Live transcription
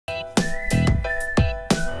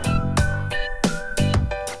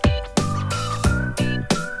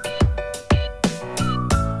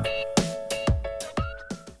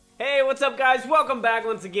up, guys? Welcome back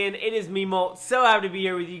once again. It is me, Molt. So happy to be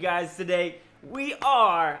here with you guys today. We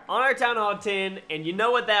are on our Town Hall 10, and you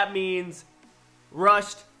know what that means.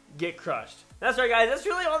 Rushed, get crushed. That's right, guys. That's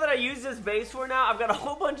really all that I use this base for now. I've got a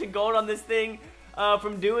whole bunch of gold on this thing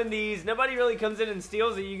from doing these. Nobody really comes in and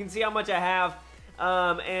steals it. You can see how much I have.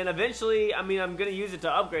 And eventually, I mean, I'm going to use it to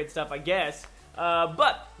upgrade stuff, I guess.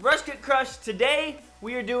 But, Rush, get crushed. Today,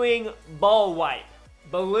 we are doing ball wipe.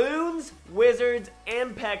 Balloons, wizards,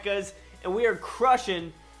 and P.E.K.K.A.s, and we are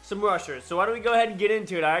crushing some rushers. So why don't we go ahead and get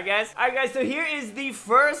into it, alright guys? Alright guys, so here is the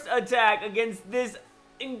first attack against this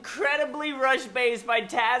incredibly rushed base by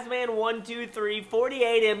Tazman123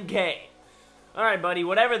 48MK. Alright buddy,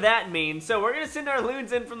 whatever that means. So we're going to send our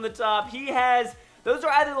loons in from the top. He has, those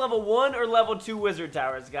are either level 1 or level 2 wizard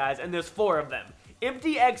towers, guys, and there's 4 of them.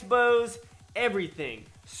 Empty X-bows, everything.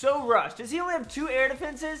 So rushed. Does he only have 2 air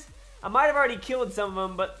defenses? I might have already killed some of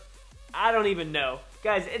them, but I don't even know.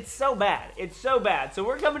 Guys, it's so bad. It's so bad. So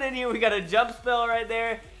we're coming in here. We got a jump spell right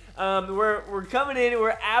there. We're coming in and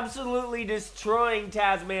we're absolutely destroying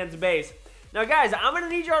Tazman's base. Now, guys, I'm going to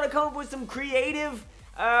need y'all to come up with some creative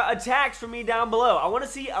attacks for me down below. I want to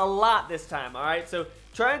see a lot this time, all right? So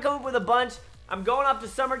try and come up with a bunch. I'm going off to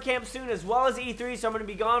summer camp soon as well as E3, so I'm going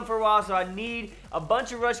to be gone for a while. So I need a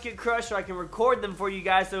bunch of Rush Get Crushed so I can record them for you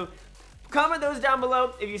guys. So comment those down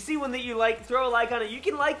below. If you see one that you like, throw a like on it. You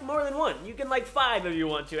can like more than one. You can like 5 if you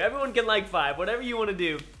want to. Everyone can like 5, whatever you want to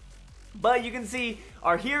do. But you can see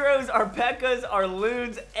our heroes, our P.E.K.K.A.s, our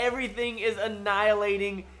loons, everything is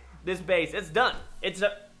annihilating this base. It's done.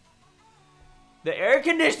 The air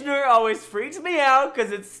conditioner always freaks me out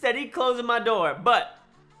because it's steady closing my door. But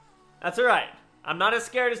that's alright. I'm not as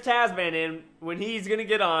scared as Tazman in when he's going to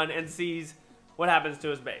get on and sees what happens to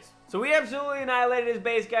his base. So we absolutely annihilated his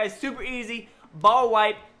base, guys. Super easy. Ball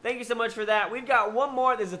wipe. Thank you so much for that. We've got one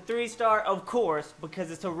more. There's a 3-star, of course, because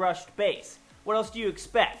it's a rushed base. What else do you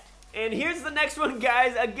expect? And here's the next one,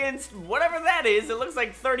 guys, against whatever that is. It looks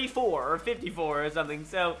like 34 or 54 or something.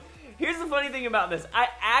 So here's the funny thing about this. I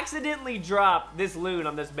accidentally dropped this loon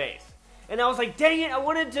on this base. And I was like, dang it, I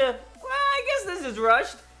wanted to, well, I guess this is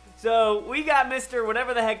rushed. So we got Mr.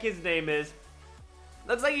 whatever the heck his name is.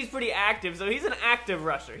 Looks like he's pretty active, so he's an active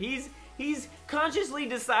rusher. He's consciously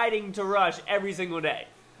deciding to rush every single day.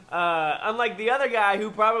 Unlike the other guy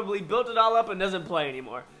who probably built it all up and doesn't play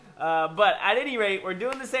anymore. But at any rate, we're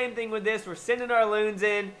doing the same thing with this. We're sending our loons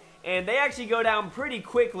in, and they actually go down pretty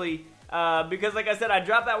quickly. Because like I said, I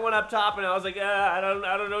dropped that one up top, and I was like, I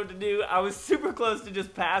don't know what to do. I was super close to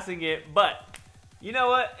just passing it, but you know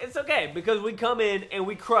what? It's okay, because we come in and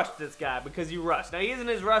we crush this guy because he rushed. Now, he isn't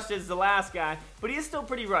as rushed as the last guy, but he is still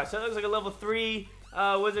pretty rushed. So it looks like a level 3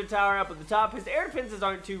 wizard tower up at the top. His air defenses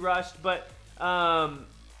aren't too rushed, but, I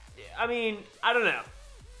mean, I don't know.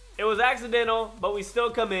 It was accidental, but we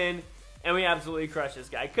still come in and we absolutely crush this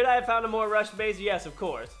guy. Could I have found a more rushed base? Yes, of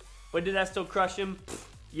course. But did I still crush him?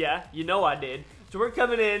 Yeah, you know I did. So we're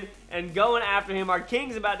coming in and going after him. Our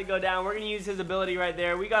king's about to go down. We're going to use his ability right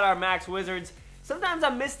there. We got our max wizards. Sometimes I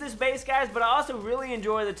miss this base, guys, but I also really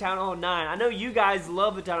enjoy the Town Hall 9. I know you guys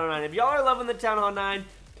love the Town Hall 9. If y'all are loving the Town Hall 9,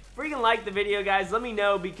 freaking like the video, guys. Let me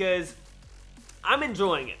know because I'm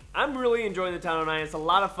enjoying it. I'm really enjoying the Town Hall 9. It's a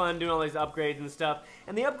lot of fun doing all these upgrades and stuff.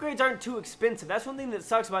 And the upgrades aren't too expensive. That's one thing that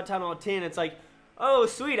sucks about Town Hall 10. It's like, oh,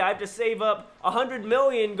 sweet, I have to save up 100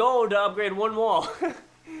 million gold to upgrade one wall.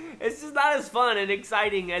 It's just not as fun and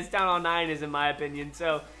exciting as Town Hall 9 is, in my opinion.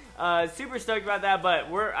 So super stoked about that,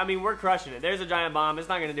 but we're crushing it. There's a giant bomb. It's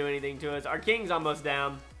not going to do anything to us. Our king's almost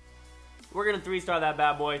down. We're going to 3-star that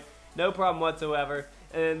bad boy. No problem whatsoever.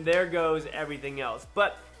 And there goes everything else.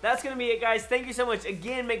 But that's going to be it, guys. Thank you so much.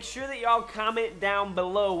 Again, make sure that y'all comment down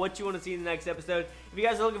below what you want to see in the next episode. If you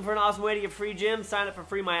guys are looking for an awesome way to get free gems, sign up for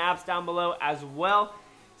free my apps down below as well.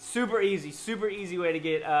 Super easy way to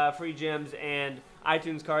get free gems and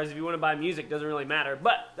iTunes cards. If you want to buy music, doesn't really matter.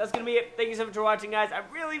 But that's going to be it. Thank you so much for watching, guys. I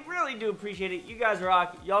really do appreciate it. You guys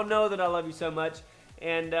rock. Y'all know that I love you so much.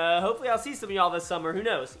 And hopefully I'll see some of y'all this summer. Who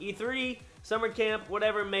knows? E3, summer camp,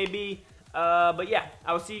 whatever it may be. But yeah,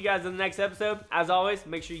 I will see you guys in the next episode. As always,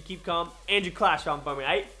 make sure you keep calm and you clash on for me,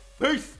 alright? Peace!